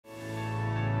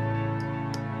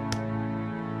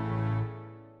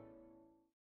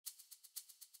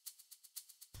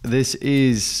This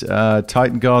is a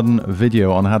Titan Garden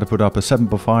video on how to put up a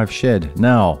 7x5 shed.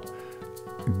 Now,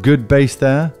 good base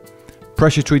there,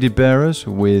 pressure treated bearers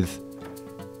with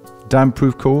damp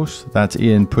proof course. That's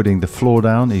Ian putting the floor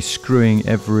down. He's screwing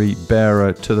every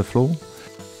bearer to the floor.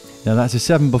 Now that's a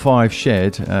 7x5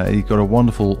 shed. He's got a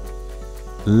wonderful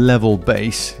level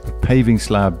base, paving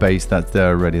slab base that's there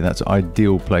already. That's an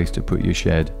ideal place to put your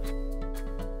shed.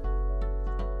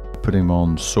 Putting them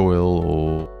on soil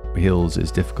or hills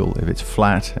is difficult. If it's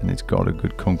flat and it's got a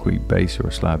good concrete base or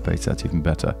a slab base, that's even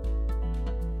better.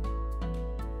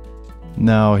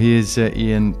 Now here's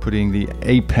Ian putting the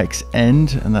apex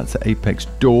end, and that's the apex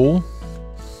door.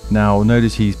 Now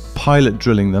notice he's pilot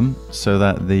drilling them so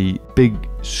that the big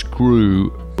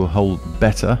screw will hold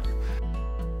better.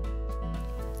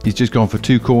 He's just gone for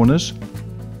two corners,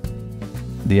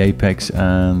 the apex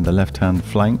and the left hand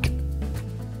flank.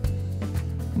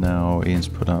 Now Ian's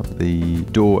put up the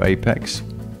door apex.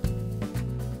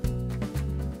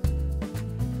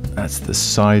 That's the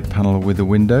side panel with the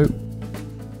window.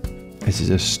 This is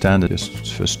a standard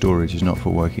just for storage, it's not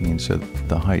for working in, so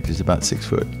the height is about 6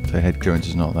 foot, so head clearance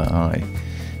is not that high.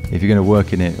 If you're going to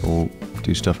work in it or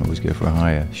do stuff, always go for a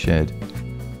higher shed.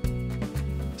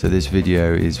 So this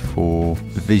video is for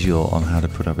visual on how to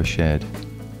put up a shed.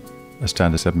 A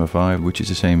standard 7x5, which is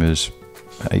the same as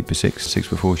 8x6,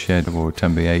 6x4 shed or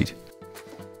 10x8.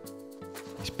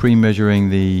 He's pre-measuring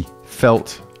the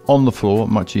felt on the floor,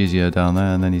 much easier down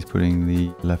there, and then he's putting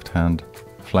the left-hand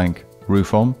flank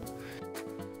roof on.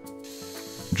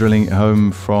 Drilling it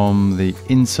home from the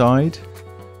inside.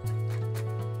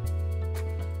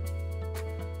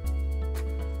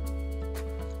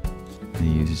 He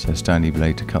uses a Stanley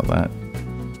blade to cut that.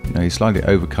 Now he slightly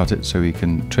overcut it so he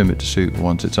can trim it to suit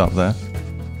once it's up there.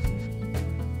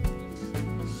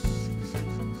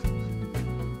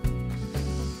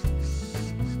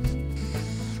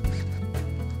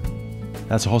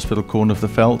 That's a hospital corner of the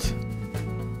felt.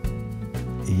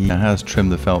 He has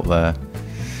trimmed the felt there.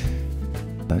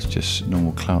 That's just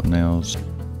normal clout nails.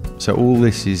 So all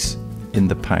this is in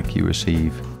the pack you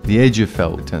receive. The edge of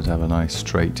felt tends to have a nice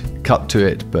straight cut to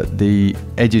it, but the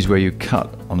edges where you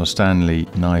cut on a Stanley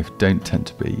knife don't tend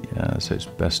to be, so it's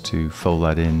best to fold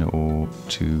that in or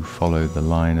to follow the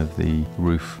line of the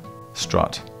roof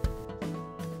strut.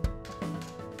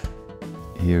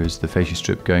 Here is the fascia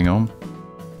strip going on.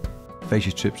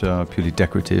 Fascia strips are purely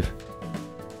decorative.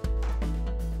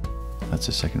 That's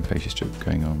a second fascia strip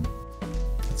going on.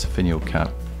 That's a finial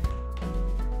cap.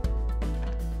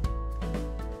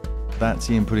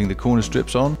 That's Ian putting the corner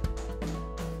strips on.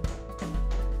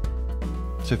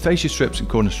 So fascia strips and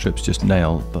corner strips just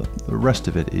nail, but the rest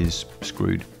of it is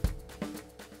screwed.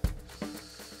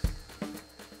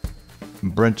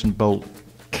 Brenton bolt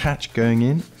catch going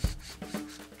in.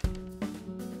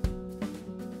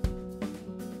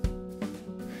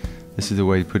 This is the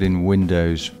way to put in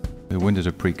windows. The windows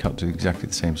are pre-cut to exactly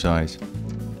the same size.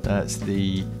 That's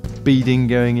the beading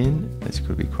going in. It's got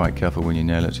to be quite careful when you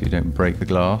nail it so you don't break the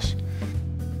glass.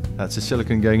 That's the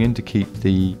silicone going in to keep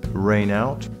the rain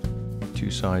out.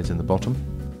 Two sides and the bottom.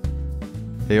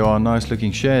 There you are, a nice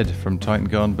looking shed from Titan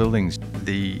Garden Buildings.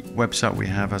 The website we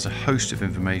have has a host of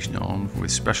information on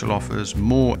with special offers,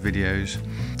 more videos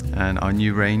and our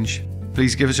new range.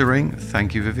 Please give us a ring.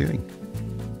 Thank you for viewing.